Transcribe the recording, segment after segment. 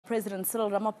President Cyril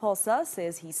Ramaphosa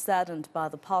says he's saddened by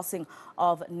the passing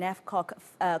of NAFCOC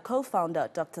co-founder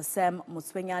Dr. Sam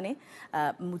Motsuenyane.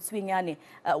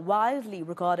 Widely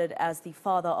regarded as the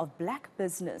father of black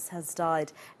business, has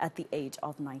died at the age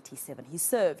of 97. He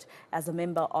served as a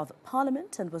member of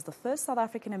parliament and was the first South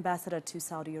African ambassador to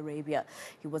Saudi Arabia.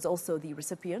 He was also the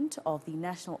recipient of the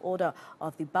National Order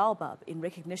of the Baobab in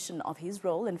recognition of his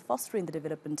role in fostering the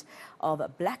development of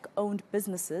black-owned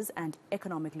businesses and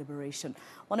economic liberation.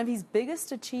 One of his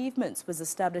biggest achievements was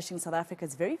establishing South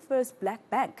Africa's very first black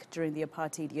bank during the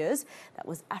apartheid years. That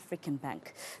was African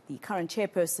Bank. The current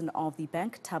chairperson of the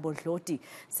bank, Thabo Dloti,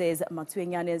 says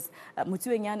Motsuenyane's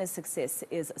success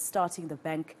is starting the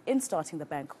bank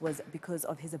was because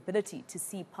of his ability to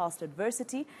see past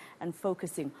adversity and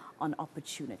focusing on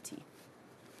opportunity.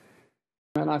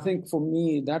 And I think for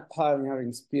me, that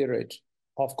pioneering spirit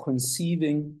of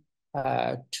conceiving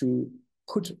to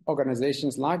put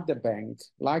organizations like the bank,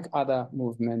 like other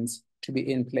movements, to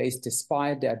be in place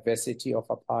despite the adversity of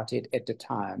apartheid at the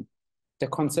time. The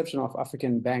conception of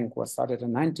African Bank was started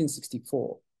in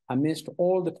 1964 amidst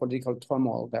all the political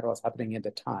turmoil that was happening at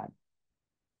the time.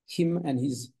 Him and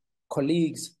his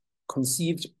colleagues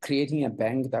conceived creating a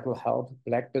bank that will help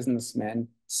black businessmen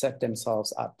set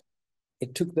themselves up.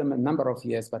 It took them a number of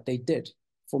years, but they did.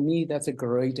 For me, that's a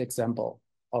great example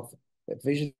of a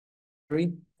visionary,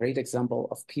 great example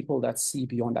of people that see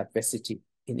beyond adversity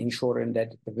in ensuring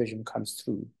that the vision comes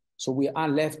through. So we are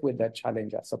left with that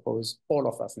challenge, I suppose, all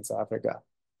of us in South Africa,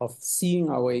 of seeing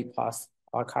our way past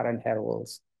our current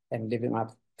heralds and living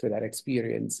up to that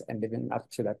experience and living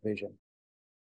up to that vision.